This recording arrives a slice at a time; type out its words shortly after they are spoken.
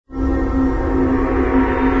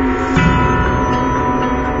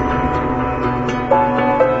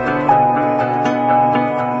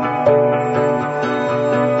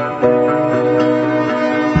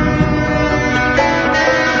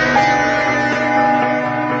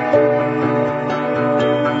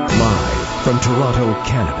From Toronto,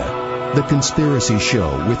 Canada, The Conspiracy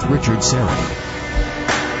Show with Richard Serra.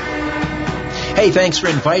 Hey, thanks for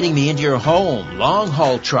inviting me into your home.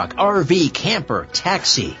 Long-haul truck, RV, camper,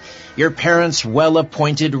 taxi. Your parents'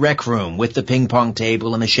 well-appointed rec room with the ping-pong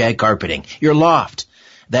table and the shag carpeting. Your loft.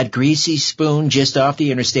 That greasy spoon just off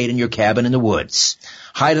the interstate in your cabin in the woods.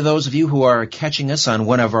 Hi to those of you who are catching us on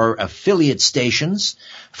one of our affiliate stations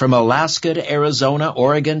from Alaska to Arizona,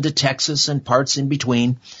 Oregon to Texas, and parts in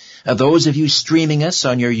between. Those of you streaming us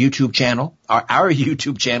on your YouTube channel, our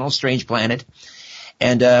YouTube channel, Strange Planet.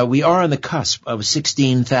 And we are on the cusp of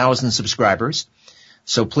 16,000 subscribers,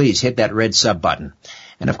 so please hit that red sub button.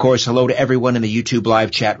 And, of course, hello to everyone in the YouTube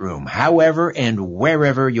live chat room. However and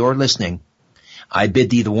wherever you're listening, I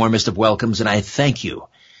bid thee the warmest of welcomes, and I thank you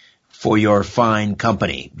for your fine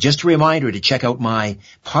company. Just a reminder to check out my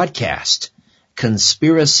podcast,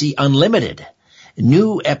 Conspiracy Unlimited.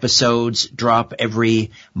 New episodes drop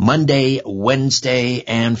every Monday, Wednesday,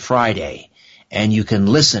 and Friday. And you can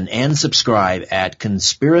listen and subscribe at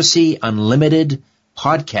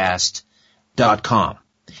conspiracyunlimitedpodcast.com.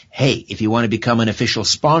 Hey, if you want to become an official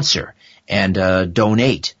sponsor and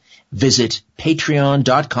donate, visit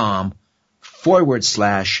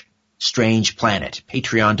patreon.com/Strange Planet.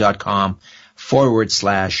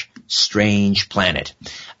 Patreon.com/Strange Planet.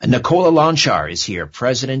 Nicola Lonchar is here,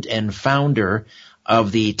 president and founder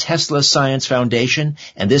of the Tesla Science Foundation,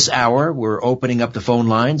 and this hour we're opening up the phone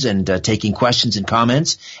lines and taking questions and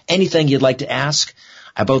comments. Anything you'd like to ask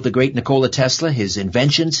about the great Nikola Tesla, his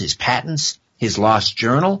inventions, his patents, his lost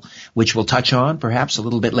journal, which we'll touch on perhaps a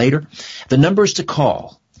little bit later. The numbers to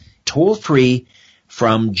call, toll free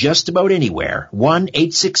from just about anywhere,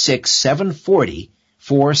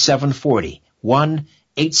 1-866-740-4740,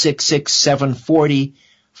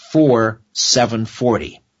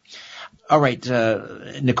 1-866-740-4740. All right,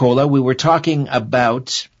 Nicola, we were talking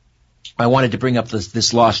about, I wanted to bring up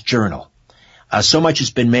this lost journal. So much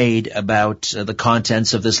has been made about the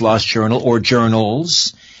contents of this lost journal or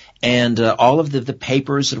journals, and all of the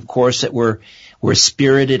papers, of course, that were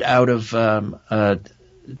spirited out of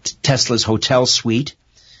Tesla's hotel suite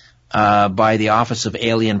by the Office of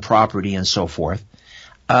Alien Property and so forth.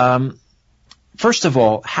 First of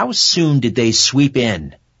all, how soon did they sweep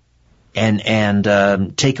in and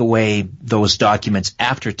take away those documents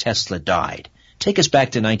after Tesla died? Take us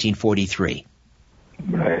back to 1943.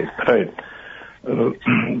 Right.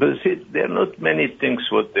 But see, there are not many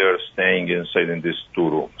things what they are staying inside in these two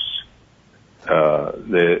rooms.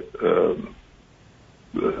 The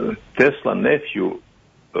Tesla nephew,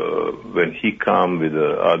 when he come with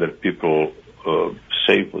other people,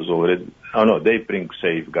 safe was already. Oh no, they bring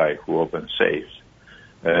safe guy who opens safes.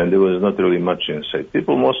 And there was not really much inside.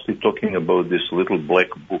 People mostly talking about this little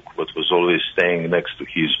black book what was always staying next to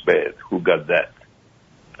his bed. Who got that?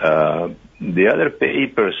 The other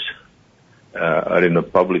papers are in a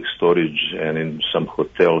public storage and in some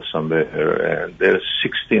hotel somewhere. And there's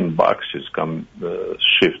 16 boxes come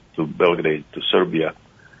shipped to Belgrade, to Serbia.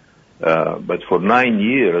 But for 9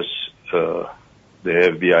 years, the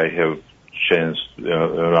FBI have chance,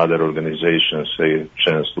 and other organizations have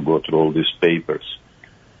chance to go through all these papers.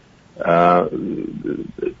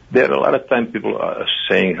 There are a lot of times people are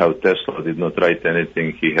saying how Tesla did not write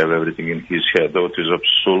anything, he have everything in his head. That is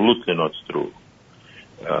absolutely not true.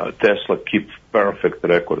 Tesla keeps perfect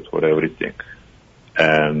record for everything.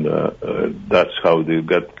 And that's how they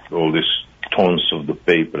got all these tons of the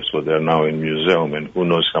papers, what they are now in museum, and who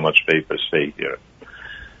knows how much papers stay here.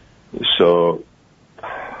 So,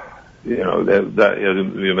 you know, that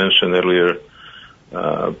you mentioned earlier,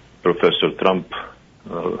 Professor Trump,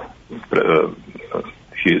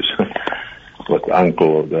 he's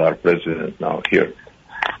uncle of our president now here.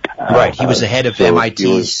 Right, he was the head of so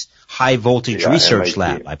MIT's high voltage research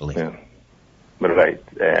lab, I believe. Yeah. Right,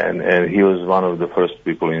 and he was one of the first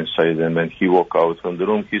people inside, and when he walked out from the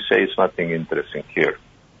room, he says nothing interesting here.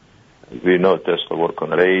 We know Tesla worked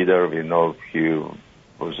on radar, we know he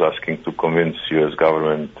was asking to convince U.S.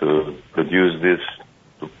 government to produce this,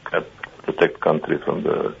 to protect country from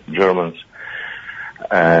the Germans.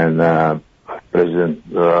 And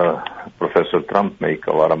Professor Trump make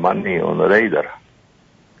a lot of money on the radar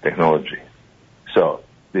technology. So,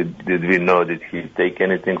 did we know that he take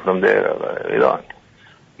anything from there? We don't.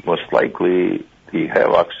 Most likely he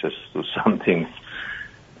have access to something,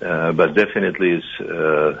 but definitely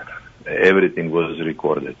everything was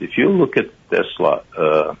recorded. If you look at Tesla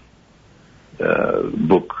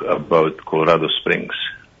book about Colorado Springs,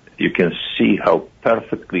 you can see how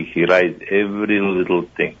perfectly he writes every little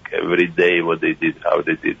thing, every day what they did, how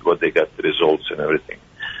they did, what they got, the results and everything.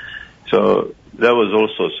 So there was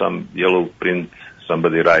also some yellow print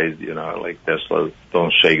somebody write, like Tesla,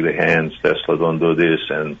 don't shake the hands, Tesla, don't do this,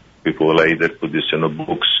 and people later put this in the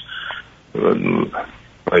books.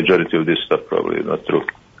 Majority of this stuff probably not true.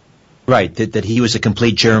 Right, that he was a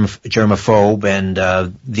complete germaphobe, and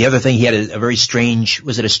the other thing, he had a very strange,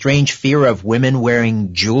 was it a strange fear of women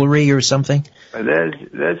wearing jewelry or something?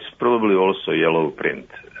 That's probably also yellow print.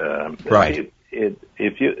 Right. I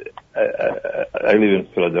live in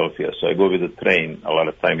Philadelphia, so I go with the train a lot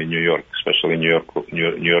of time in New York, especially in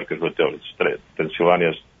New Yorker hotel.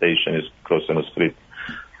 Pennsylvania station is crossing the street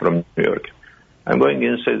from New York. I'm going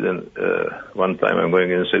inside, and one time I'm going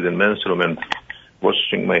inside the men's room and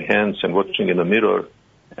washing my hands and watching in the mirror,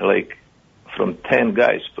 and like from 10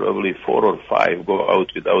 guys, probably 4 or 5 go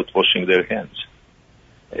out without washing their hands.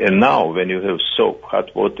 And now when you have soap,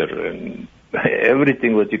 hot water, and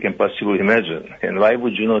everything what you can possibly imagine, and why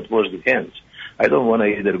would you not wash the hands? I don't want to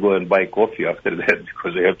either go and buy coffee after that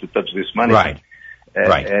because I have to touch this money. Right.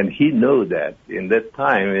 Right. And he knew that in that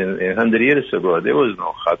time, in 100 years ago, there was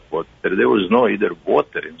no hot water. There was no either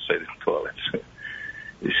water inside the toilets.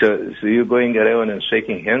 So you're going around and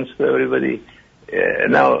shaking hands to everybody.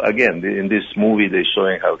 Now, again, in this movie, they're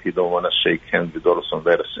showing how he don't want to shake hands with Orson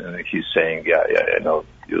Welles, and he's saying, I know,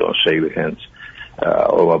 you don't shake the hands.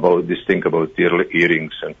 Or about this thing about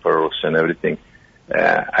earrings and pearls and everything.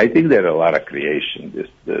 I think there are a lot of creation.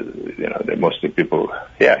 The mostly people,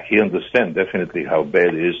 he understands definitely how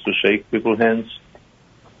bad it is to shake people's hands.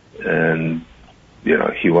 And,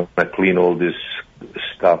 he wants to clean all this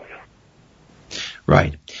stuff.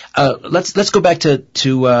 Right. Let's go back to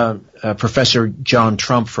Professor John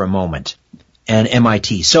Trump for a moment and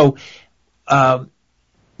MIT. So, the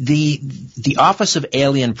Office of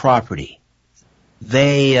Alien Property,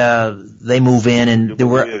 they move in, and there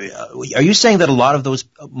were. Are you saying that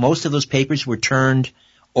most of those papers were turned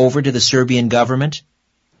over to the Serbian government,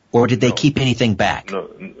 or did they keep anything back? No.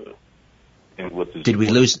 Did we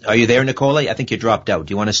lose? Are you there, Nicola? I think you dropped out.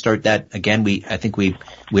 Do you want to start that again? I think we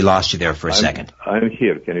lost you there for a second. I'm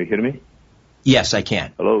here. Can you hear me? Yes, I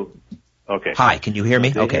can. Hello. Okay. Hi. Can you hear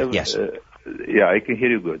me? Okay. Yes. I can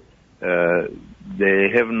hear you good. They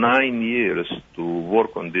have 9 years to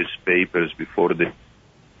work on these papers before they...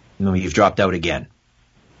 No, you've dropped out again.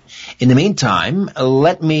 In the meantime,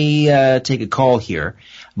 let me take a call here.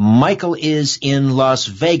 Michael is in Las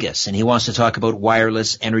Vegas, and he wants to talk about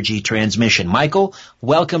wireless energy transmission. Michael,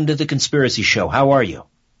 welcome to The Conspiracy Show. How are you?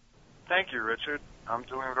 Thank you, Richard. I'm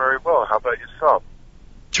doing very well. How about yourself?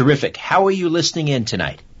 Terrific. How are you listening in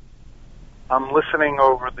tonight? I'm listening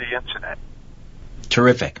over the internet.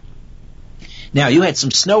 Terrific. Now, you had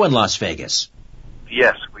some snow in Las Vegas.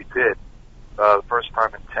 Yes, we did. The first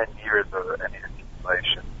time in 10 years of any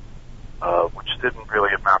accumulation, which didn't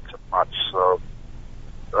really amount to much. So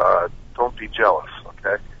don't be jealous,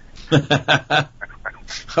 okay?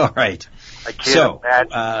 All right. I can't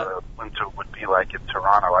imagine winter would be like in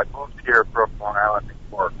Toronto. I moved here from Long Island,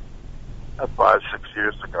 New York, 5-6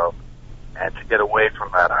 years ago, and to get away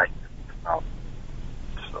from that,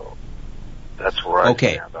 so that's where I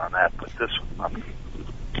stand on that. But this was nothing.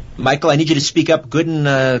 Michael, I need you to speak up good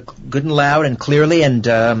and loud and clearly, and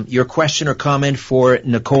your question or comment for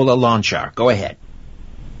Nicola Lonchar. Go ahead.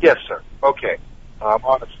 Yes, sir. Okay. I'm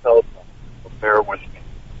on a cell phone, so bear with me.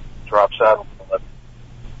 Drops out a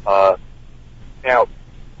little. Now,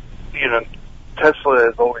 Tesla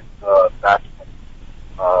is always fascinating.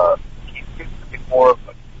 He seems to be more of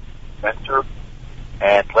an inventor.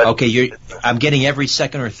 I'm getting every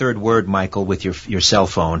second or third word, Michael, with your cell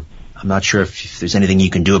phone. I'm not sure if there's anything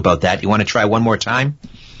you can do about that. You want to try one more time?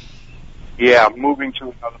 Yeah, I'm moving to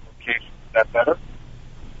another location. Is that better?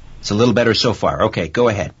 It's a little better so far. Okay, go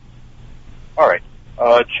ahead. All right.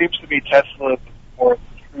 It seems to me Tesla is more of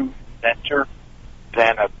a true inventor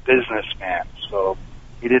than a businessman. So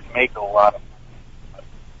he didn't make a lot of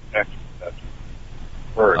money.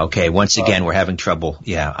 Okay, once again, we're having trouble.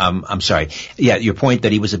 Yeah, I'm sorry. Yeah, your point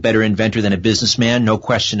that he was a better inventor than a businessman, no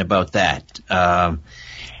question about that.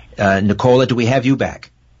 Nicola, do we have you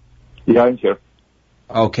back? Yeah, I'm here.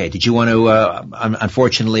 Okay, did you want to,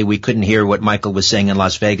 unfortunately, we couldn't hear what Michael was saying in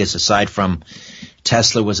Las Vegas, aside from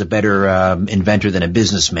Tesla was a better inventor than a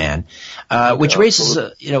businessman, which raises,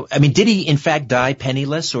 did he in fact die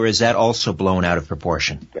penniless, or is that also blown out of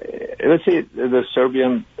proportion? Let's say the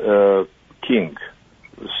Serbian king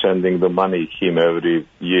sending the money him every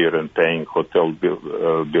year and paying hotel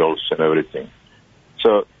bills and everything.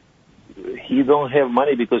 So he don't have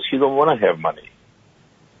money because he don't want to have money.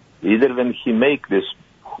 Either when he make this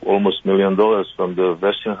almost $1 million from the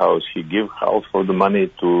Westinghouse, he give half of the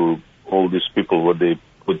money to all these people where they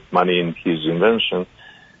put money in his invention,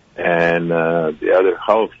 And the other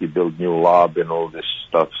half, he built new lab and all this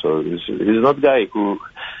stuff. So he's not a guy who,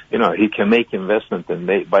 he can make investment and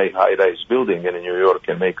buy high-rise building in New York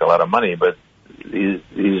and make a lot of money. But you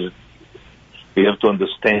have to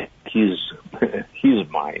understand his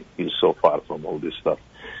mind. He's so far from all this stuff.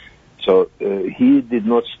 So he did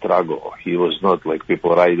not struggle. He was not like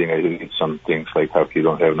people writing. I read some things like how he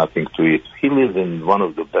don't have nothing to eat. He lived in one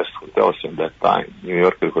of the best hotels in that time. New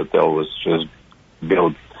Yorker Hotel was just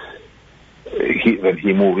built. When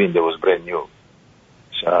he moved in, there was brand new.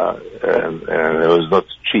 And it was not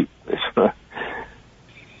cheap. So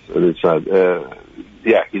it's not,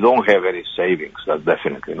 he don't have any savings. That's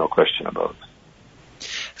definitely no question about it.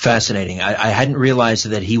 Fascinating. I hadn't realized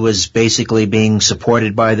that he was basically being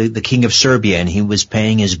supported by the King of Serbia, and he was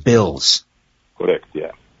paying his bills. Correct,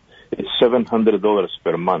 yeah. It's $700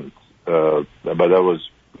 per month, but I was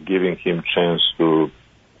giving him chance to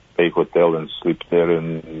pay hotel and sleep there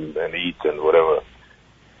and eat and whatever.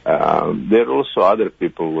 There are also other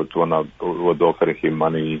people would offer him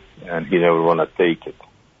money, and he never want to take it.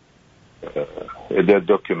 They're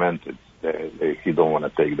documented. He don't want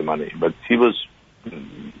to take the money, but he was,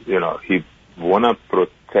 he want to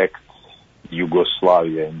protect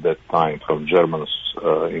Yugoslavia in that time from Germans'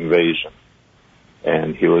 invasion,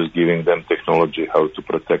 and he was giving them technology how to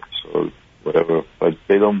protect or whatever. But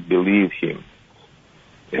they don't believe him.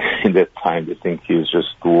 In that time, they think he's just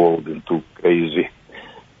too old and too crazy.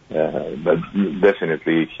 But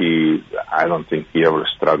definitely, I don't think he ever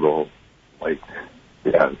struggled.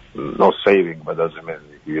 No saving, but doesn't mean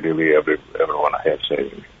he really ever want to have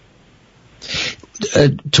saving.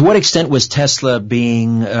 To what extent was Tesla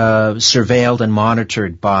being surveilled and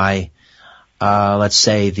monitored by, let's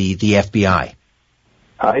say, the FBI?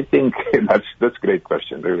 I think that's a great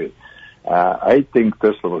question, really. I think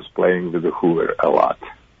Tesla was playing with the Hoover a lot.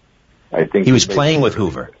 I think he was playing with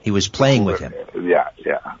Hoover. He was playing with him. Yeah.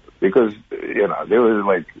 Because, there was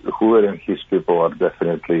like Hoover and his people are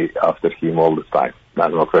definitely after him all the time.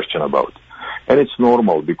 No question about it. And it's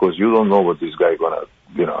normal because you don't know what this guy gonna,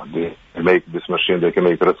 they make this machine, they can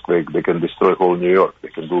make earthquake, they can destroy whole New York, they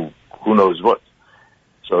can do who knows what.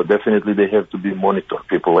 So definitely they have to be monitored.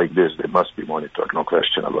 People like this, they must be monitored, no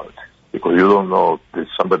question about it. Because you don't know if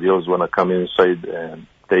somebody else wanna come inside and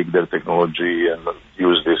take their technology and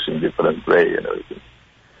use this in different way and everything.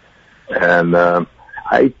 And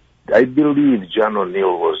I believe John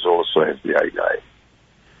O'Neill was also FBI guy,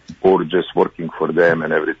 or just working for them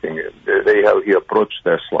and everything. He approached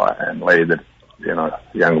Tesla, and later,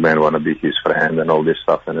 young men want to be his friend and all this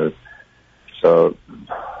stuff. And so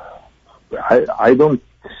I don't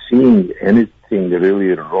see anything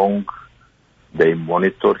really wrong. They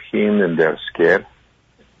monitor him and they're scared.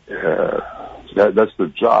 That's the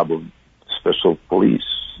job of special police.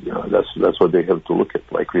 That's what they have to look at.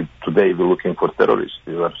 Like today, we're looking for terrorists.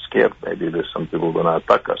 We are scared. Maybe there's some people going to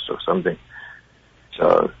attack us or something.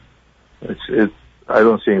 So I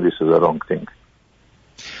don't think this is a wrong thing.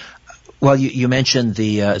 Well, you mentioned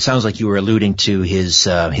it sounds like you were alluding to his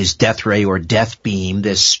death ray or death beam.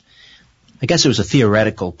 This, I guess it was a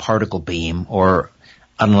theoretical particle beam or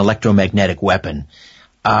an electromagnetic weapon.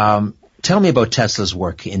 Tell me about Tesla's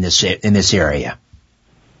work in this area.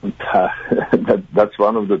 That's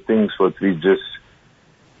one of the things what we just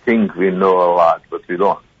think we know a lot, but we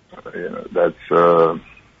don't.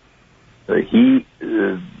 He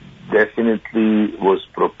definitely was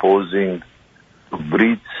proposing to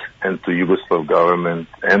Brits and to Yugoslav government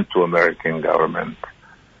and to American government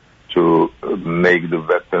to make the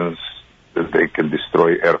weapons that they can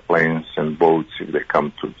destroy airplanes and boats if they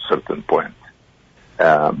come to a certain point.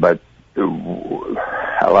 But a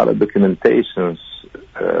lot of documentations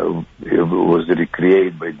was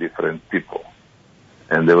recreated by different people.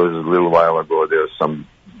 And there was a little while ago, there were some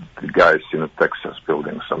guys in Texas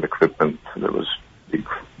building some equipment. There was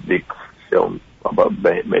big film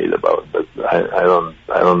made about it, but I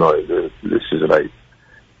don't know if this is right.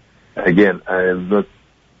 Again, I am not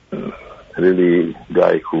really a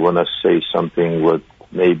guy who wanna say something what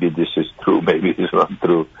maybe this is true, maybe it's not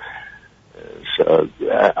true. So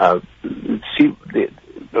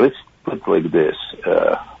let's put it like this.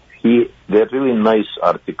 They're really nice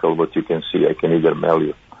article. What you can see, I can either mail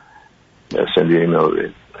you, send you email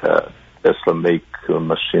with Tesla make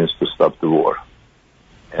machines to stop the war,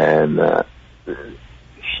 and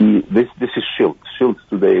this is Shield. Shields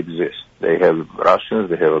today exist. They have Russians,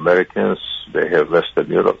 they have Americans, they have Western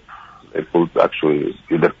Europe. They put actually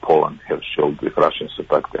either Poland have Shield if Russians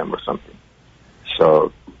attack them or something.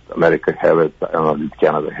 So America have it. I don't know. Did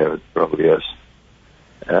Canada have it? Probably yes.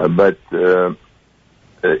 But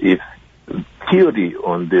if theory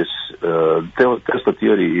on this, Tesla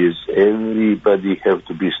theory is everybody have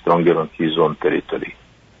to be stronger on his own territory.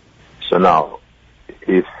 So now,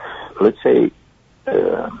 if, let's say,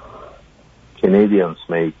 Canadians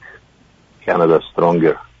make Canada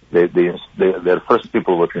stronger, they're first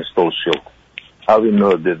people who install shield. How we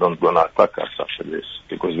know they don't gonna attack us after this?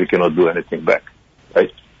 Because we cannot do anything back,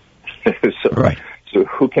 right? Right. So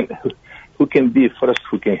who can be first?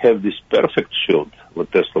 Who can have this perfect shield?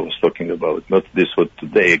 What Tesla was talking about, not this what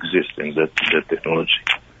today exists in that technology.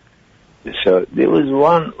 So there was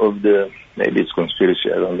one of the, maybe it's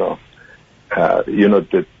conspiracy, I don't know.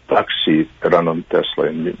 The taxi ran on Tesla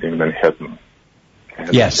in Manhattan.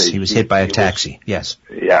 And yes, he was hit by a taxi. Yes.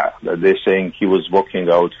 Yeah, they're saying he was walking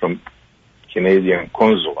out from Canadian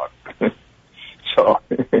consulate. So,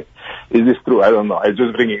 is this true? I don't know. I'm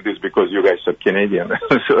just bringing this because you guys are Canadian.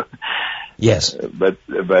 So, yes. But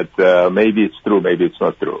maybe it's true, maybe it's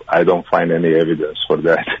not true. I don't find any evidence for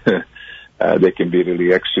that. They can be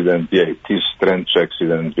really accident. Yeah, it is strange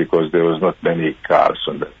accident because there was not many cars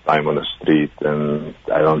on that time on the street, and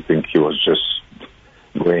I don't think he was just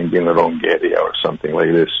going in the wrong area or something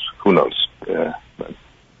like this. Who knows?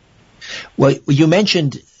 Well, you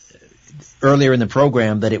mentioned earlier in the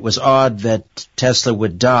program that it was odd that Tesla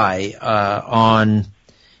would die on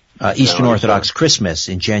Eastern Orthodox Christmas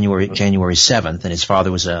in January 7th, and his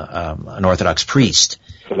father was an Orthodox priest.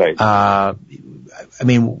 Right.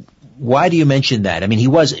 Why do you mention that? I mean, he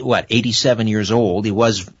was 87 years old. He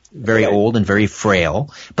was very old and very frail.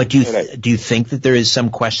 But do you think that there is some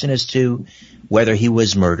question as to whether he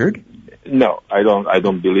was murdered? No, I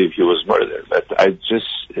don't believe he was murdered. But I just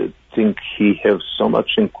think he has so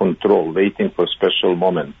much in control, waiting for a special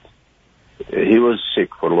moment. He was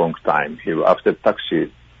sick for a long time. After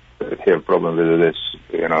taxi, he had a problem with this.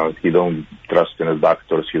 He don't trust in the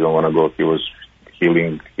doctors. He don't want to go. He was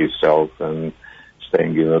healing himself and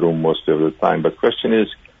staying in a room most of the time. But question is,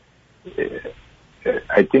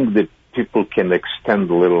 I think that people can extend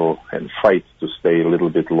a little and fight to stay a little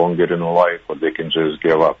bit longer in life, or they can just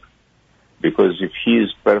give up. Because if he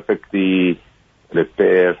is perfectly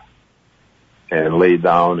prepared and lay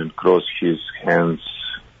down and cross his hands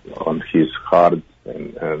on his heart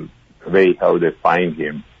and way how they find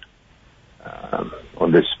him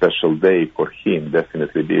on this special day for him,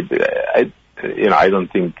 definitely be. I don't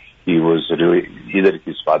think he was really, either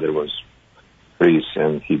his father was priest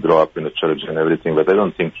and he grew up in the church and everything, but I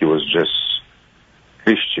don't think he was just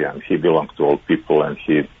Christian. He belonged to all people and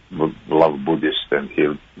he loved Buddhist and he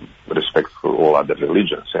respected all other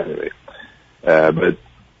religions anyway. But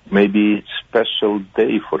maybe it's a special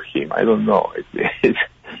day for him. I don't know.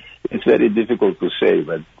 It's very difficult to say,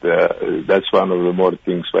 but that's one of the more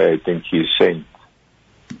things why I think he's saint.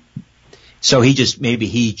 So maybe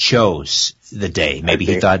he chose the day. Maybe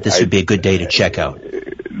he thought this would be a good day to check out.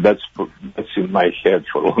 That's in my head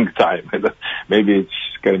for a long time. Maybe it's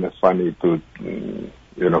kind of funny to,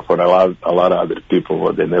 for a lot of other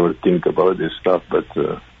people, they never think about this stuff. But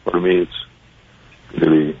for me, it's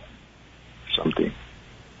really something.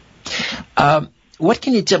 What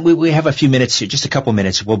can you tell? We have a few minutes here, just a couple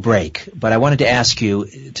minutes. We'll break. But I wanted to ask you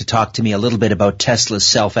to talk to me a little bit about Tesla's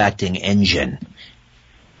self-acting engine.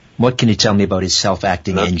 What can you tell me about his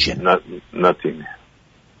self-acting engine? Nothing.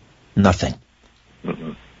 Nothing.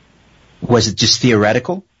 Mm-hmm. Was it just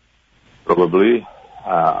theoretical? Probably.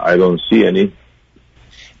 I don't see any.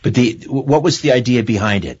 But what was the idea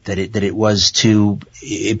behind it? That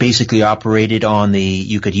it basically operated on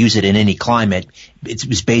you could use it in any climate. It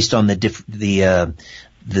was based on the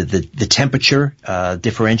temperature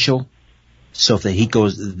differential. So if the heat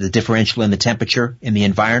goes, the differential in the temperature in the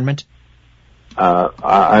environment.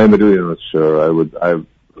 I'm really not sure.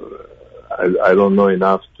 I don't know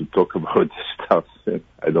enough to talk about this stuff.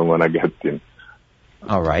 I don't want to get in.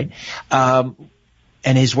 All right.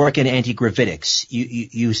 And his work in anti-gravitics,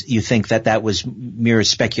 you think that was mere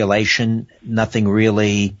speculation, nothing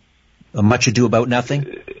really, much ado about nothing?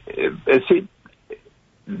 See,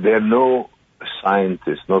 there are no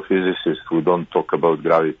scientists, no physicists who don't talk about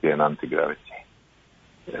gravity and anti-gravity.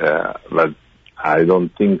 But I don't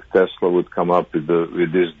think Tesla would come up with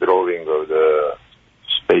this drawing of the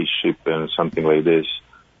spaceship and something like this.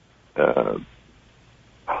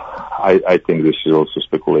 I think this is also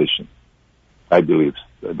speculation. I believe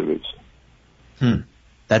so.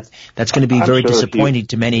 That's going to be very disappointing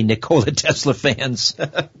to many Nikola Tesla fans.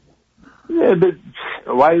 Yeah, but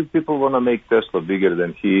why do people want to make Tesla bigger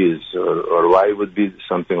than he is, or why would be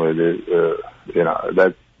something like this?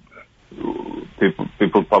 That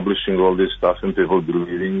people publishing all this stuff and people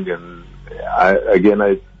reading. And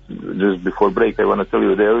I just before break, I want to tell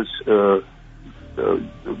you there's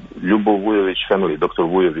Lyubov Vujovic family, Dr.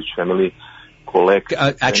 Vujovic family, collect.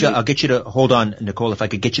 Actually, I'll get you to hold on, Nicole. If I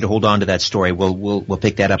could get you to hold on to that story, we'll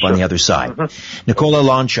pick that up on the other side. Mm-hmm. Nikola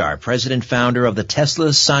Lonchar, president founder of the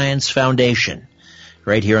Tesla Science Foundation,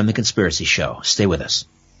 right here on The Conspiracy Show. Stay with us.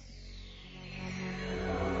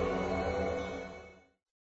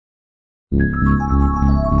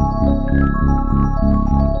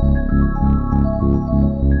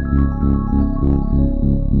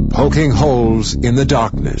 Poking holes in the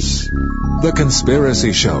darkness. The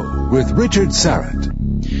Conspiracy Show with Richard Syrett.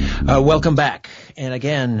 Welcome back. And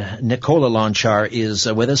again, Nikola Lonchar is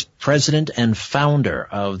with us, president and founder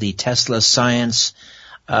of the Tesla Science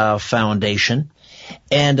Foundation.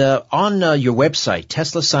 And on your website,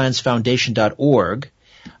 teslasciencefoundation.org,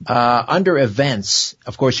 under events,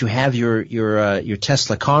 of course, you have your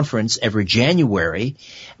Tesla conference every January,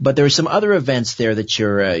 but there are some other events there that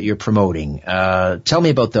you're promoting. Tell me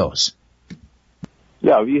about those.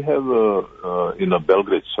 Yeah, we have in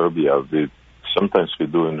Belgrade, Serbia. Sometimes we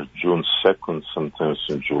do in June 2nd, sometimes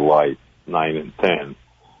in July 9 and 10,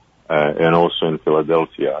 and also in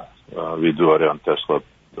Philadelphia we do around Tesla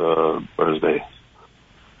birthday.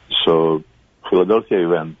 So Philadelphia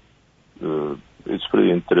event. It's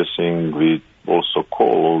pretty interesting. We also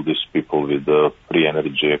call all these people with free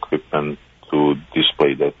energy equipment to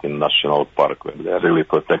display that in National Park where they are really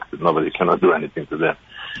protected. Nobody cannot do anything to them.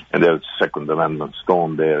 And there's Second Amendment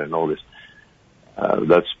stone there and all this.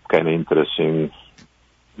 That's kind of interesting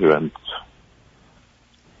event.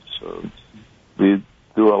 So we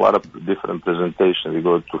do a lot of different presentations. We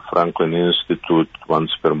go to Franklin Institute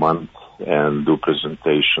once per month and do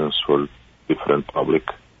presentations for different public.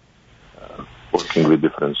 Working with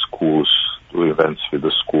different schools, do events with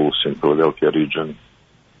the schools in Philadelphia region,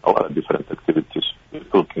 a lot of different activities.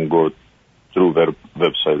 People can go through their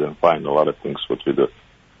website and find a lot of things what we do.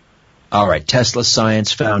 All right,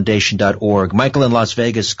 TeslaScienceFoundation.org. Michael in Las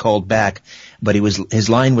Vegas called back, but his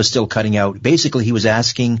line was still cutting out. Basically, he was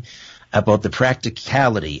asking about the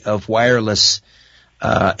practicality of wireless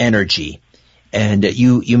energy. And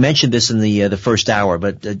you mentioned this in the first hour,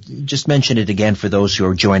 but just mention it again for those who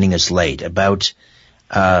are joining us late about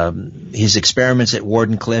his experiments at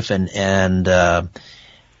Wardenclyffe and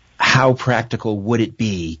how practical would it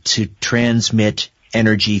be to transmit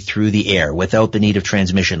energy through the air without the need of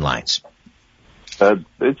transmission lines? It's a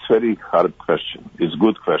very hard question. It's a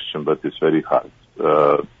good question, but it's very hard.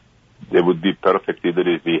 It would be perfect either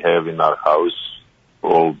if we have in our house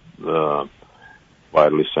all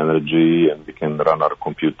wireless energy and we can run our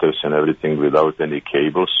computers and everything without any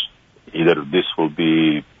cables. Either this will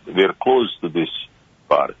be, we're close to this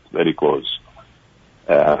part, very close.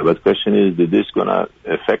 But the question is, is this going to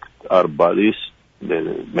affect our bodies? Is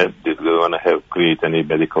it going to create any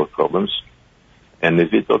medical problems? And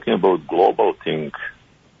if we're talking about global thing,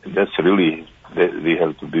 that's really, we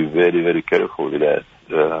have to be very, very careful with that.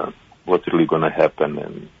 What's really going to happen?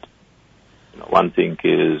 And one thing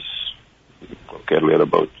is, we talked earlier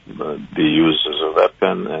about the use as a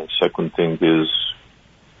weapon, and second thing is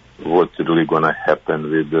what's really going to happen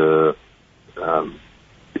with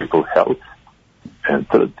people's health, and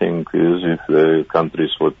third thing is if the countries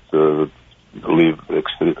would live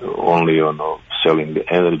only on selling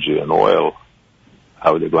the energy and oil,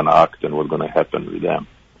 how they're going to act and what's going to happen with them.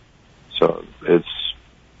 So it's,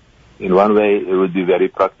 in one way, it would be very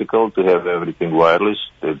practical to have everything wireless,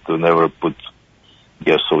 to never put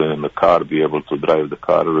gasoline in the car, be able to drive the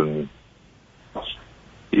car, and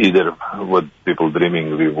either what people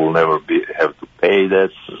dreaming we will never have to pay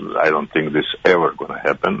that. I don't think this ever going to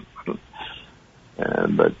happen.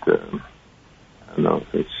 But no,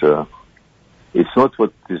 it's not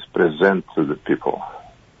what is present to the people.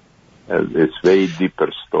 It's very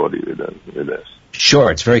deeper story with us. Sure,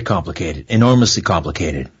 it's very complicated, enormously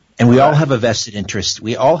complicated, and we all have a vested interest.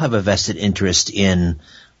 We all have a vested interest in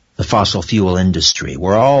the fossil fuel industry.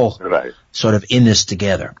 We're all sort of in this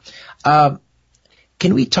together. Can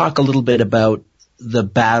we talk a little bit about the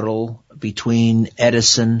battle between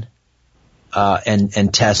Edison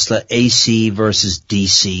and Tesla, AC versus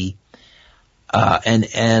DC,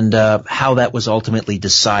 and how that was ultimately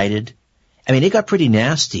decided? I mean, it got pretty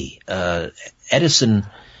nasty. Edison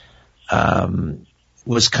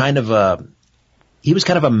was kind of a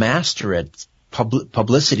master at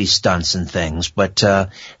publicity stunts and things, but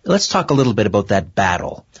let's talk a little bit about that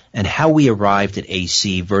battle and how we arrived at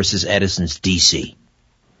AC versus Edison's DC.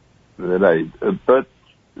 Right, but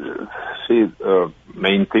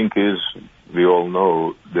main thing is we all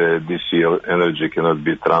know the DC energy cannot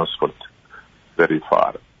be transferred very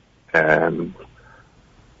far, and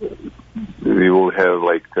we will have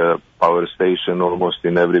like a power station almost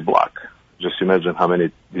in every block. Just imagine how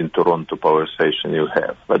many in Toronto power station you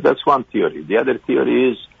have. But that's one theory. The other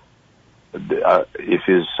theory is, if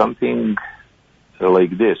it's something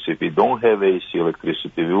like this, if we don't have AC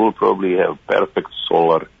electricity, we will probably have perfect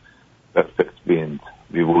solar, perfect wind.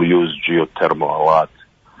 We will use geothermal a lot.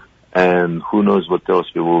 And who knows what else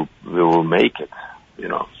we will make it.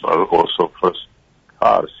 Also first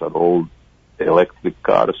cars are all electric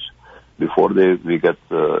cars. Before we get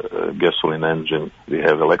gasoline engine, we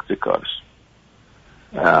have electric cars.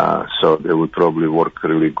 So they would probably work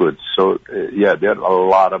really good. So, there are a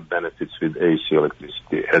lot of benefits with AC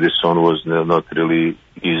electricity. Edison was not really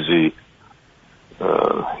easy.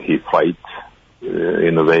 He fight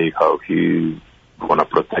in a way how he want to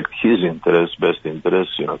protect his interests, best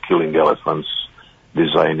interests, killing elephants,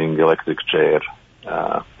 designing electric chair,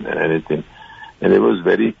 and anything. And it was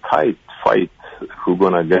very tight fight. Who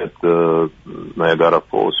gonna get Niagara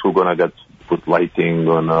Falls? Who gonna put lighting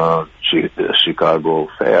on Chicago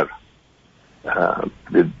Fair?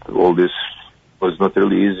 All this was not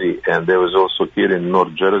really easy. And there was also here in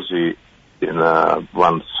North Jersey, in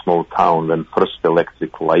one small town, when first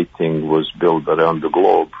electric lighting was built around the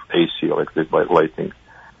globe, AC electric lighting.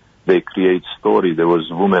 They create story. There was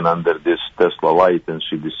a woman under this Tesla light and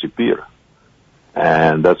she disappeared.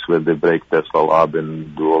 And that's where they break Tesla lab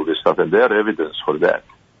and do all this stuff. And there are evidence for that.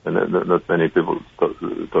 And not many people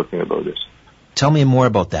talking about this. Tell me more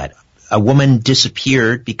about that. A woman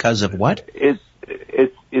disappeared because of what? It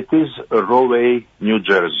is Rahway, New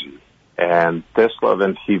Jersey. And Tesla,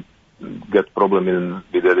 when he got problem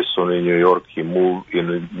with Edison in New York, he moved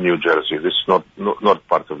in New Jersey. This is not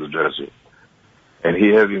part of the Jersey. And he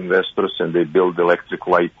have investors and they build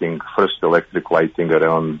first electric lighting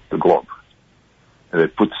around the globe. And they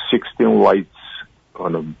put 16 lights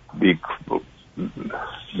on a big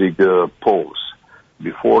poles.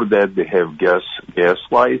 Before that, they have gas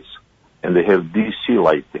lights, and they have DC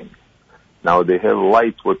lighting. Now they have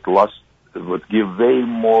light would give way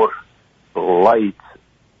more light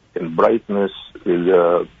and brightness with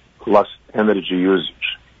less energy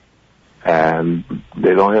usage. And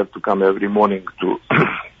they don't have to come every morning to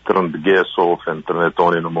turn the gas off and turn it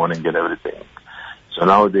on in the morning and everything. So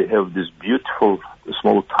now they have this beautiful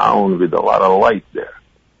small town with a lot of light there.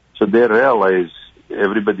 So they realize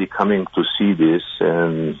everybody coming to see this,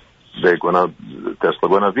 and Tesla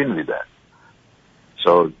gonna win with that.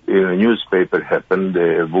 So in a newspaper happened,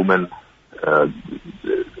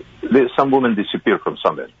 some woman disappeared from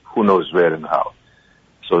somewhere. Who knows where and how?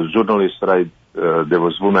 So journalists write, there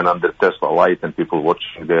was woman under Tesla light and people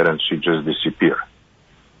watching there, and she just disappeared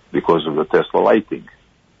because of the Tesla lighting.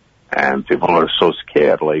 And people are so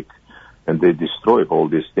scared, and they destroy all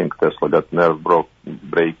these things. Tesla got nerve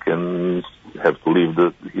break and have to leave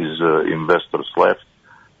his investors left,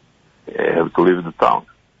 have to leave the town.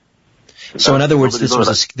 So in other words, this was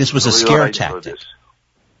a scare tactic.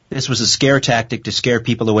 This was a scare tactic to scare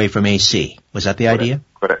people away from AC. Was that the idea?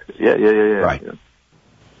 Correct. Yeah. Right.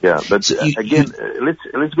 Yeah, but so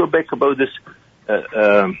let's go back about this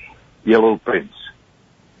Yellow Prince.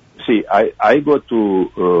 See, I go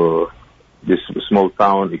to this small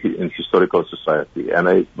town in Historical Society, and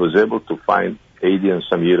I was able to find 80 and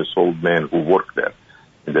some years old man who worked there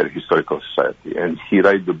in their Historical Society, and he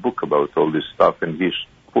write the book about all this stuff, and he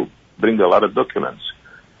bring a lot of documents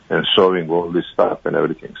and showing all this stuff and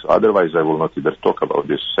everything. So otherwise, I will not either talk about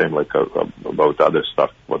this, same like about other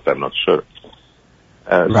stuff, what I'm not sure.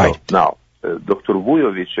 Right. So now, Dr.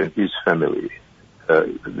 Vujovic and his family,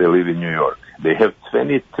 they live in New York. They have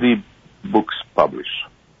 23 books published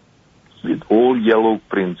with all yellow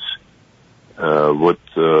prints about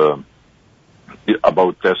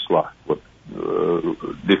Tesla,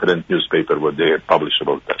 different newspaper what they publish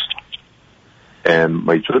about Tesla. And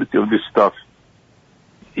majority of this stuff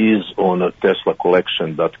is on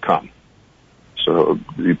teslacollection.com. So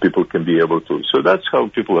people can be able to. So that's how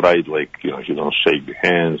people write, you don't shake the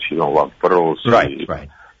hands, you don't love pearls. Right.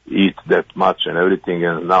 Eat that much and everything,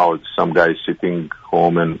 and now some guy sitting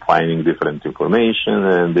home and finding different information,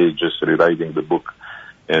 and they just rewriting the book,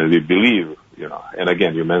 and we believe, and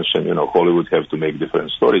again, you mentioned, Hollywood have to make different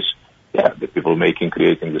stories. Yeah, the people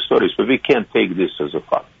creating the stories, but we can't take this as a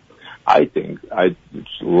fact. I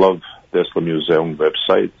love Tesla Museum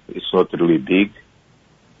website. It's not really big,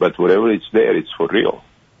 but whatever it's there, it's for real,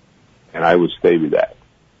 and I would stay with that.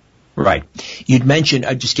 Right. You'd mentioned,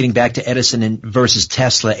 just getting back to Edison versus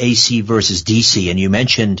Tesla, AC versus DC, and you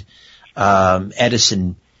mentioned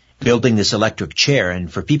Edison building this electric chair. And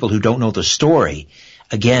for people who don't know the story,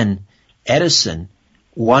 again, Edison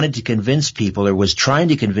wanted to convince people, or was trying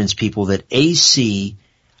to convince people, that AC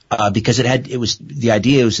because the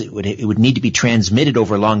idea was it would need to be transmitted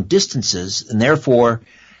over long distances, and therefore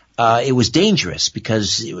it was dangerous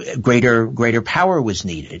because greater power was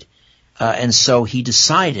needed. And so he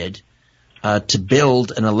decided to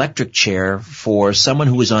build an electric chair for someone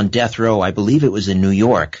who was on death row. I believe it was in New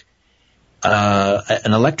York.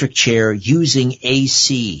 An electric chair using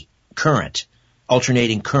AC current,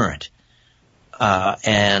 alternating current,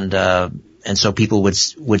 and so people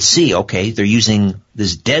would see, okay, they're using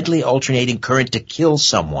this deadly alternating current to kill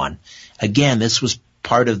someone. Again, this was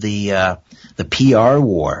part of the PR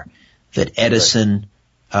war that Edison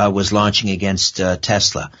was launching against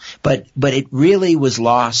Tesla. But it really was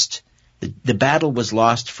lost. The battle was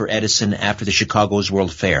lost for Edison after the Chicago's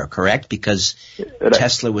World Fair, correct? Because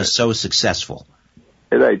Tesla was so successful.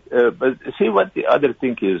 Right. But see what the other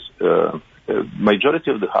thing is,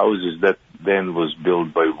 majority of the houses that then was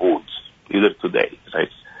built by woods, either today,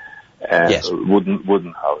 right? Yes.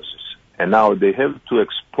 Wooden houses. And now they have to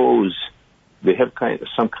expose, they have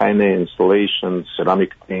some kind of installation,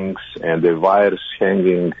 ceramic things, and the wires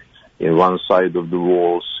hanging in one side of the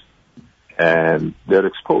walls, and they're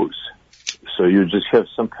exposed. So you just have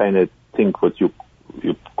some kind of thing what you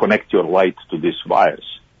connect your light to these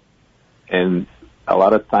wires. And a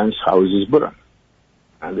lot of times houses burn.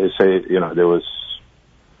 And they say, there was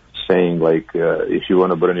saying like, if you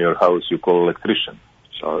want to burn your house, you call electrician.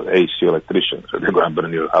 So AC electrician. So they're going to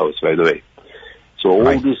burn your house right away. So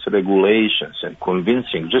all these regulations and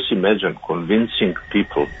just imagine convincing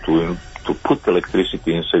people to put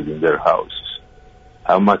electricity inside in their houses.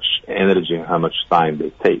 How much energy and how much time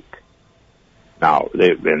they take. Now,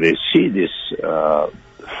 when they see this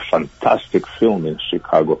fantastic film in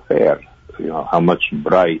Chicago Fair, how much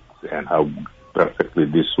bright and how perfectly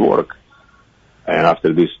this work. And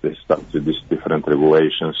after this, they start with these different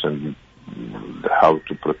regulations and how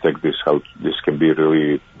to protect this, how this can be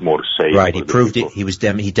really more safe. Right, he proved it.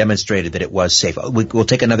 He demonstrated that it was safe. We'll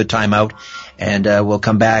take another time out, and we'll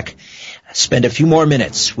come back, spend a few more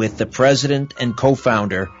minutes with the president and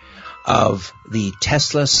co-founder of the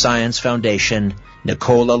Tesla Science Foundation,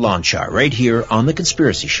 Nikola Lonchar, right here on The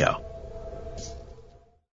Conspiracy Show.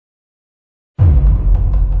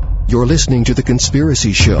 You're listening to The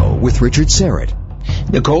Conspiracy Show with Richard Syrett.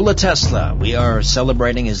 Nikola Tesla. We are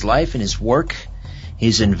celebrating his life and his work,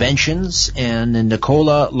 his inventions, and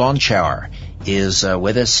Nikola Lonchar is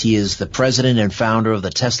with us. He is the president and founder of the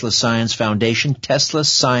Tesla Science Foundation,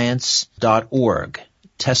 teslascience.org.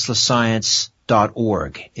 teslascience.org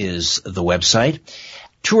is the website.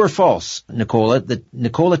 True or false, Nikola, that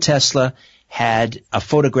Nikola Tesla had a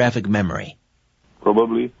photographic memory?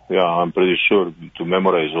 Probably, yeah, I'm pretty sure to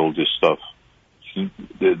memorize all this stuff.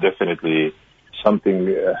 Definitely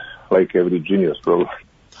something like every genius, probably.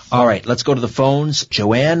 All right, let's go to the phones.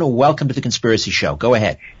 Joanne, welcome to The Conspiracy Show. Go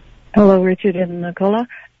ahead. Hello, Richard and Nikola.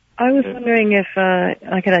 I was wondering if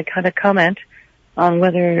I could kind of comment on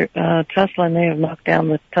whether Tesla may have knocked down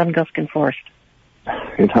the Tunguska Forest.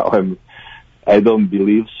 I don't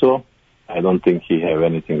believe so. I don't think he have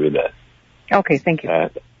anything with that. Okay, thank you.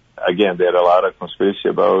 Again, there are a lot of conspiracy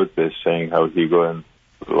about this, saying how he go in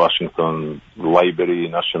Washington Library,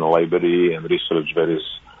 National Library, and research where is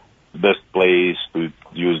best place to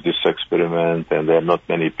use this experiment, and there are not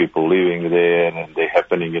many people living there, and they're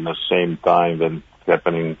happening in the same time when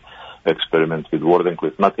happening experiment with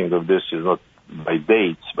Wardenclyffe. Nothing of this is not by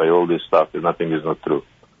dates, by all this stuff. Nothing is not true.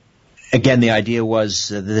 Again, the idea was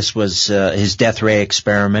this was his death ray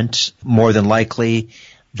experiment. More than likely,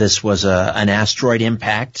 this was an asteroid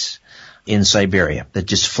impact in Siberia that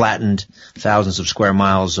just flattened thousands of square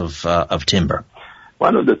miles of timber.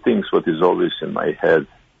 One of the things what is always in my head,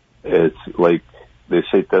 it's like they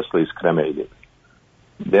say Tesla is cremated.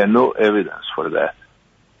 There are no evidence for that.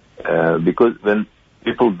 Because when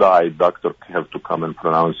people die, doctors have to come and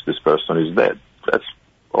pronounce this person is dead. That's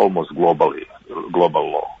almost global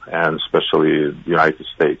law, and especially the United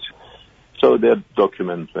States. So they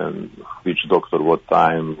document which doctor, what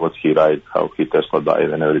time, what he died, how Tesla died,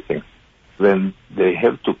 and everything. When they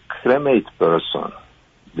have to cremate person,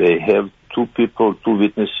 they have two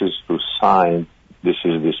witnesses to sign this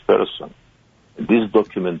is this person. This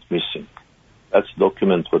document missing. That's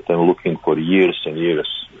document what I'm looking for years and years.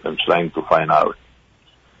 I'm trying to find out.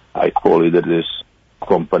 I call either this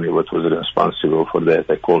company what was responsible for that.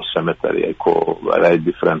 I call cemetery. I write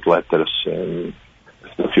different letters and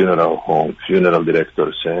the funeral home, funeral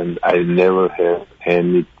directors, and I never have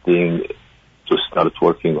anything to start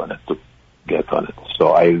working on it, to get on it. So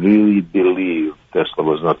I really believe Tesla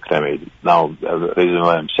was not cremated. Now, the reason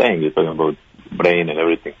why I'm saying it, talking about brain and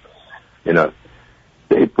everything,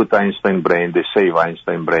 they put Einstein brain, they save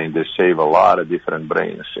Einstein brain, they save a lot of different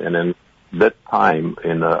brains. And in that time,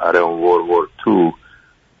 in around World War II,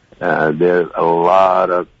 there are a lot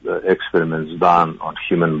of experiments done on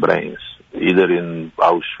human brains, either in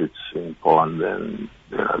Auschwitz, in Poland, and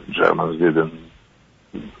Germans did in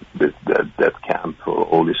that camp,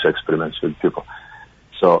 all these experiments with people.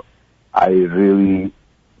 So I'm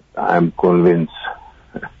convinced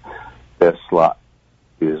Tesla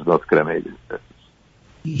is not cremated.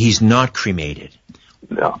 He's not cremated.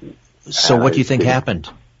 No. So what do you think happened?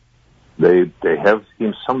 They have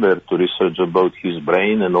him somewhere to research about his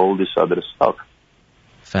brain and all this other stuff.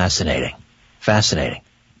 Fascinating.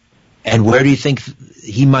 And where do you think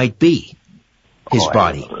he might be? His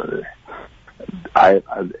body. I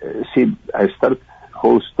start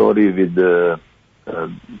whole story with Mr.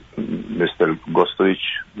 Gostovich,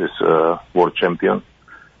 this world champion.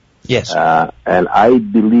 Yes. And I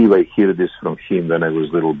believe I hear this from him when I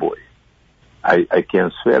was little boy. I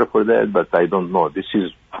can't swear for that, but I don't know. This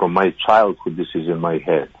is from my childhood. This is in my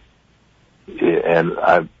head. And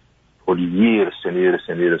for years and years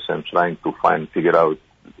and years, I'm trying to figure out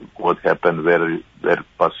what happened, where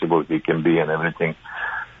possible he can be and everything.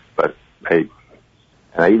 But I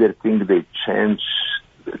either think they change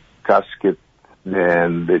the casket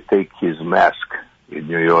and they take his mask in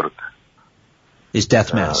New York. His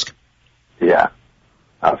death mask. Yeah.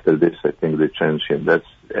 After this, I think they changed him.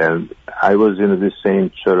 And I was in the same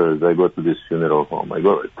church. I go to this funeral home. I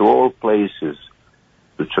go to all places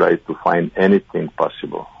to try to find anything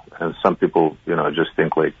possible. And some people, just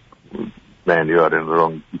think like, man, you're going in the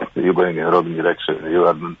wrong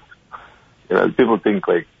direction. People think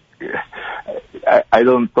like, I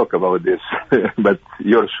don't talk about this, but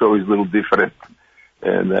your show is a little different.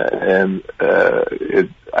 And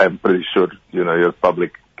I'm pretty sure, your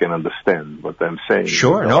public can understand what I'm saying.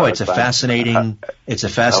 Sure. No, it's a fascinating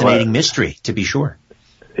mystery, to be sure.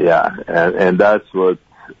 Yeah. And that's what,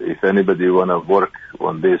 if anybody want to work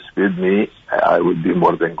on this with me, I would be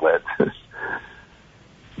more than glad.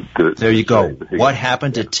 There you go. What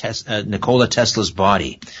happened to Nikola Tesla's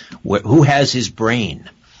body? Who has his brain?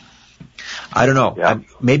 I don't know. Yeah.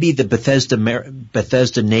 Maybe the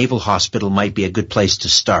Bethesda Naval Hospital might be a good place to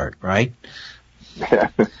start, right? I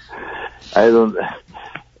don't.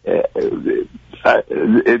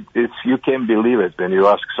 It's you can't believe it when you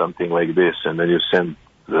ask something like this, and then you send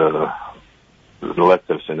the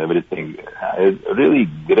letters and everything. A really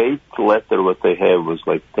great letter what I have was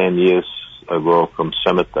like 10 years ago from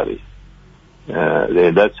cemetery.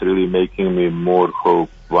 That's really making me more hope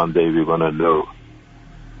one day we're gonna know,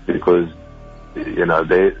 because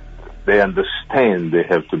they understand they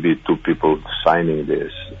have to be two people signing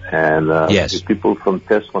this. And yes. The people from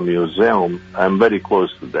Tesla Museum, I'm very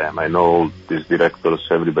close to them. I know all these directors,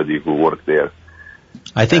 everybody who work there.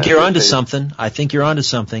 I think you're onto something.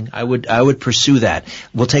 I would pursue that.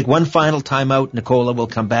 We'll take one final time out, Nikola. We'll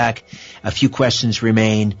come back. A few questions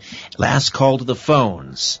remain. Last call to the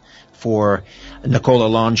phones for Nikola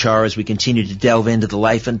Lonchar as we continue to delve into the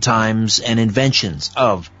life and times and inventions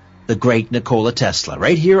of the great Nikola Tesla.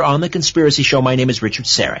 Right here on The Conspiracy Show. My name is Richard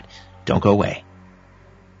Syrett. Don't go away.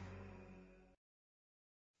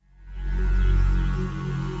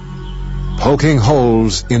 Poking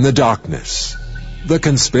holes in the darkness. The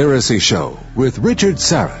Conspiracy Show with Richard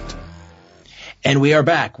Syrett. And we are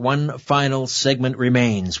back. One final segment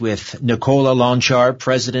remains with Nikola Lonchar,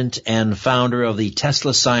 president and founder of the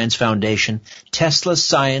Tesla Science Foundation,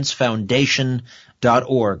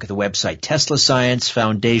 TeslaScienceFoundation.org, the website.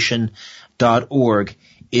 TeslaScienceFoundation.org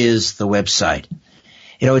is the website.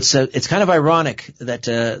 It's kind of ironic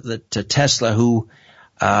that Tesla, who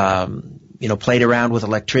played around with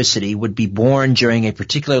electricity, would be born during a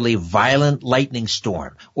particularly violent lightning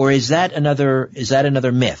storm. Or is that another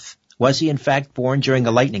myth? Was he in fact born during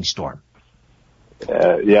a lightning storm?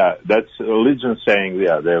 Yeah, that's religion saying,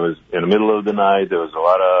 there was, in the middle of the night, there was a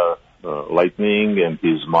lot of lightning, and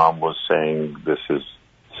his mom was saying, this is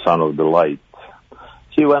son of the light.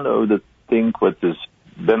 See, one of the things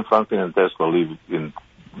Ben Franklin and Tesla live in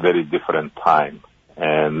very different time.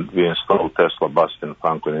 And we installed Tesla bust in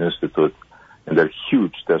Franklin Institute, and there's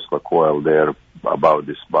huge Tesla coil there about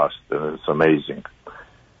this bust, and it's amazing.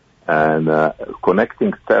 And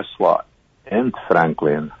connecting Tesla and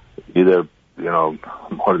Franklin, either,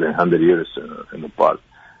 more than 100 years in the past,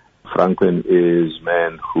 Franklin is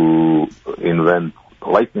man who invent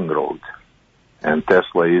lightning rod, and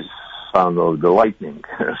Tesla is son of the lightning.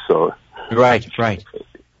 So Right.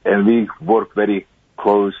 And we work very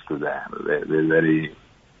close to them. They're very.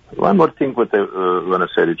 One more thing, what I want to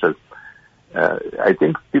say, Richard. I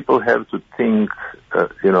think people have to think,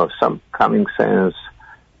 some common sense.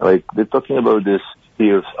 Like, they're talking about this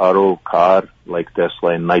Sears RO car, like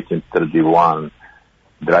Tesla in 1931,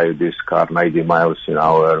 drive this car 90 miles an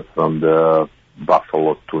hour from the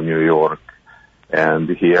Buffalo to New York, and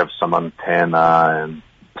he have some antenna and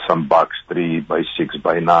some box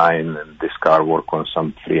 3x6x9, and this car work on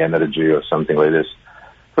some free energy or something like this.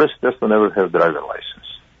 First, Tesla never have driver license.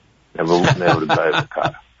 Never drive the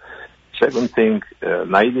car. Second thing,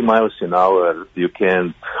 90 miles an hour, you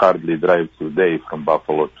can hardly drive today from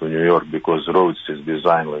Buffalo to New York because roads is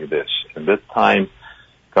designed like this. At that time,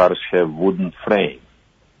 cars have wooden frame,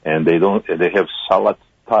 and they have solid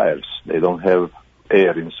tires. They don't have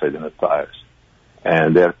air inside in the tires.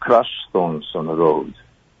 And there are crushed stones on the road.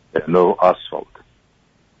 There's no asphalt.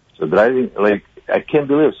 So driving, like, I can't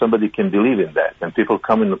believe somebody can believe in that. And people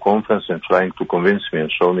come in the conference and trying to convince me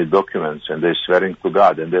and show me documents, and they're swearing to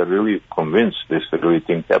God, and they're really convinced this really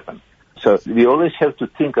thing happened. So we always have to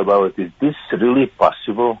think about, is this really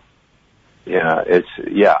possible?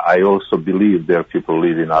 I also believe there are people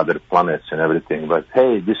live in other planets and everything, but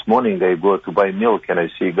hey, this morning I go to buy milk and I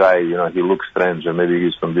see a guy, he looks strange, and maybe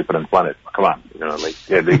he's from different planet. Come on,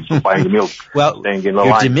 they're buying milk. Well, you're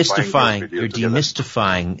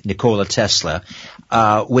demystifying Nikola Tesla,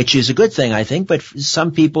 which is a good thing, I think, but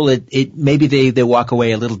some people, maybe they walk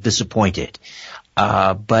away a little disappointed.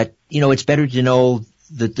 But, it's better to know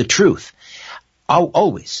the truth.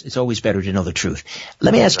 It's always better to know the truth.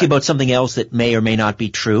 Let me ask you about something else that may or may not be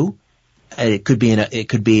true. It could be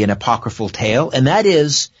an apocryphal tale, and that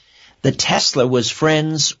is that Tesla was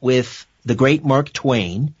friends with the great Mark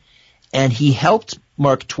Twain, and he helped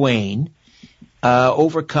Mark Twain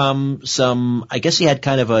overcome some. I guess he had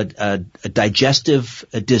kind of a digestive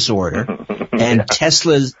disorder, and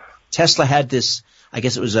Tesla had this. I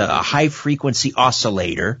guess it was a high frequency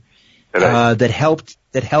oscillator that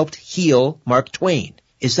helped heal Mark Twain.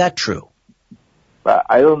 Is that true?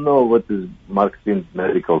 I don't know what is Mark Twain's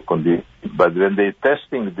medical condition, but when they're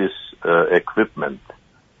testing this equipment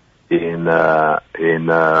in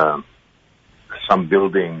some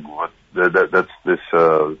building, that's this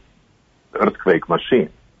earthquake machine.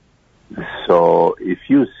 So if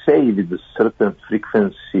you say with a certain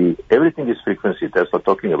frequency, everything is frequency. Tesla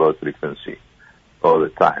talking about frequency all the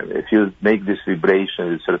time. If you make this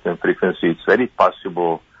vibration with certain frequency, it's very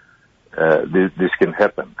possible this can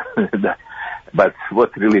happen. But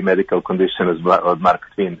what really medical condition is Mark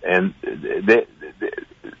Twain? And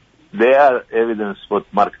there are evidence what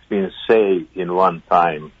Mark Twain say in one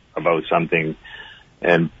time about something,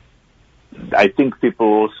 and I think people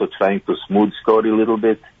also trying to smooth story a little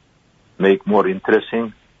bit, make more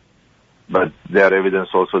interesting. But there are evidence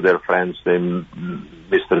also their friends,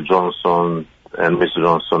 Mr. Johnson and Mr.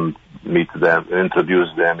 Johnson meet them, introduce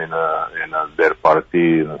them in their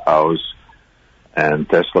party in a house. And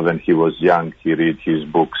Tesla, when he was young, he read his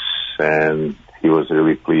books, and he was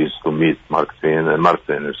really pleased to meet Mark Twain. And Mark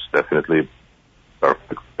Twain is definitely a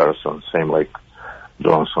perfect person, same like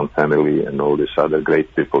Johnson family and all these other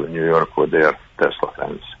great people in New York were their Tesla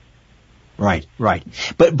fans. Right.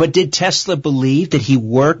 But did Tesla believe, did he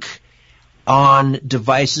work on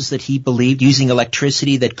devices that he believed using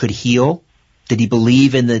electricity that could heal? Did he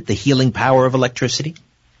believe in the healing power of electricity?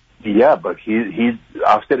 Yeah, but he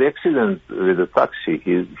after the accident with the taxi,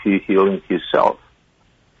 he healing himself.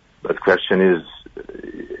 But question is,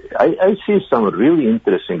 I see some really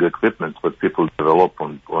interesting equipment what people develop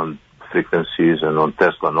on frequencies and on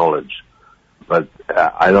Tesla knowledge. But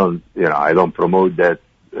I don't promote that.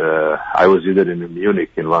 I was either in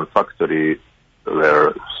Munich in one factory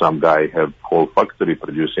where some guy have whole factory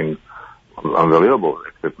producing unbelievable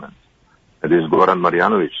equipment. And this Goran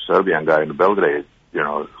Marjanovic, Serbian guy in Belgrade,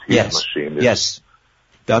 his machine. Yes.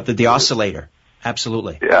 The oscillator.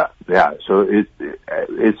 Absolutely. Yeah. So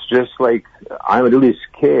it's just like, I'm really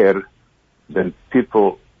scared when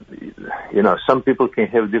people, some people can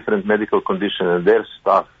have different medical conditions and their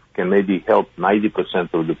stuff can maybe help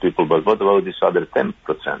 90% of the people, but what about this other 10%?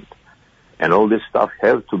 And all this stuff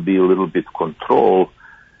have to be a little bit controlled.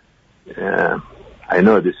 I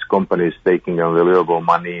know this company is taking unbelievable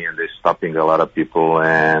money and they're stopping a lot of people,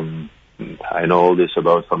 and I know all this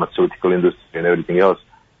about pharmaceutical industry and everything else.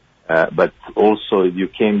 But also you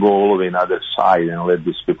can't go all the way on the other side and let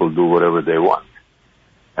these people do whatever they want.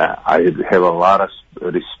 I have a lot of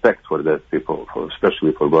respect for that people,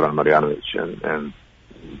 especially for Goran Marjanovic and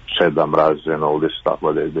Čeda Mraz and all this stuff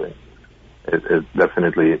what they're doing. It's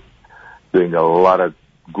definitely doing a lot of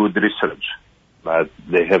good research, but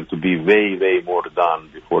they have to be way, way more done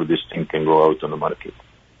before this thing can go out on the market.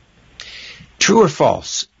 True or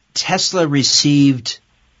false? Tesla received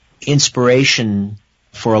inspiration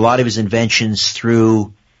for a lot of his inventions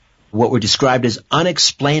through what were described as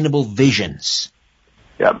unexplainable visions.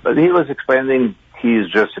 Yeah, but he was explaining he is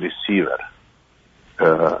just receiver,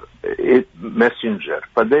 messenger.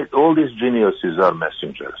 But all these geniuses are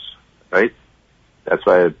messengers, right? That's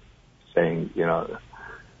why I'm saying,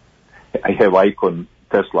 I have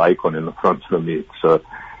Tesla icon in front of me. So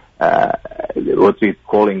what we're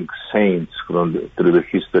calling saints through the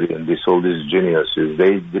history and all these geniuses,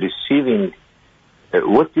 they receiving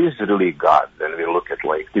what is really God when we look at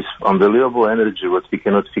like this unbelievable energy, what we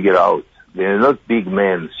cannot figure out. They're not big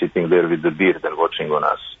men sitting there with the beard and watching on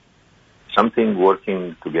us. Something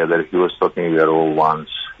working together. He was talking, we are all ones.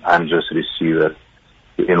 I'm just receiver.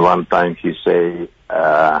 In one time he say,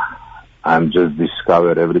 I'm just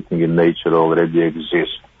discover everything in nature already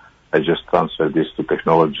exists. I just transfer this to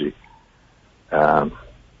technology.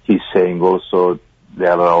 He's saying also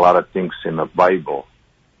there are a lot of things in the Bible.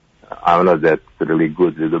 I'm not that really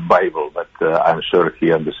good with the Bible, but I'm sure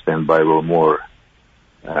he understands Bible more,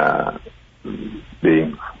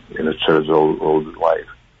 being in a church all his life.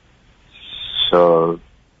 So,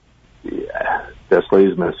 yeah, Tesla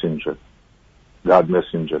is messenger, God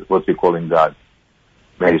messenger. What we calling God?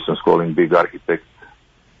 Masons calling big architect.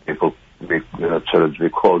 People, big church, we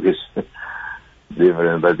call this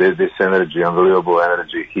different. But there's this energy, unbelievable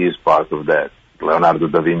energy. He is part of that. Leonardo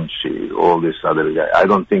da Vinci, all these other guys. I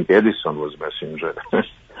don't think Edison was messenger.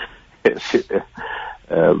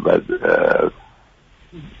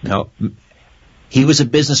 No. He was a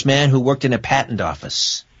businessman who worked in a patent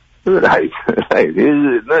office. Right.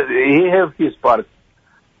 He have his part,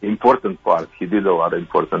 important part. He did a lot of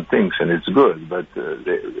important things, and it's good. But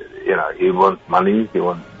he wants money. He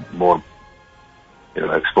wants more,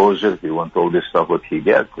 exposure. He wants all this stuff what he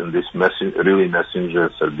gets. And this really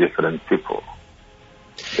messengers are different people.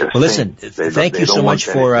 Well, listen. Thank you so much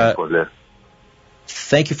for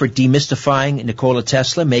thank you for demystifying Nikola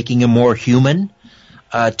Tesla, making him more human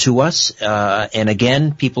to us. And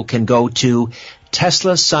again, people can go to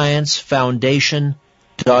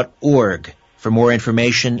TeslaScienceFoundation.org for more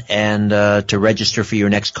information and to register for your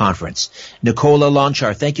next conference. Nikola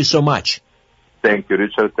Lonchar, thank you so much. Thank you,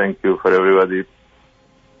 Richard. Thank you for everybody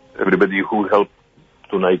who helped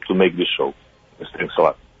tonight to make this show. Thanks a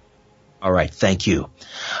lot. All right, thank you.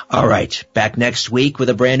 All right, back next week with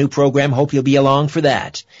a brand new program. Hope you'll be along for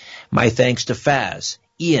that. My thanks to Faz,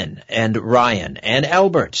 Ian, and Ryan, and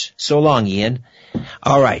Albert. So long, Ian.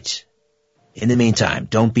 All right. In the meantime,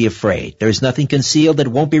 don't be afraid. There is nothing concealed that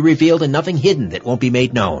won't be revealed and nothing hidden that won't be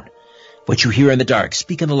made known. What you hear in the dark,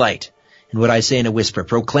 speak in the light. And what I say in a whisper,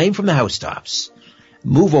 proclaim from the housetops.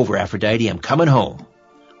 Move over, Aphrodite, I'm coming home.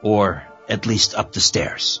 Or at least up the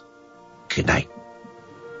stairs. Good night.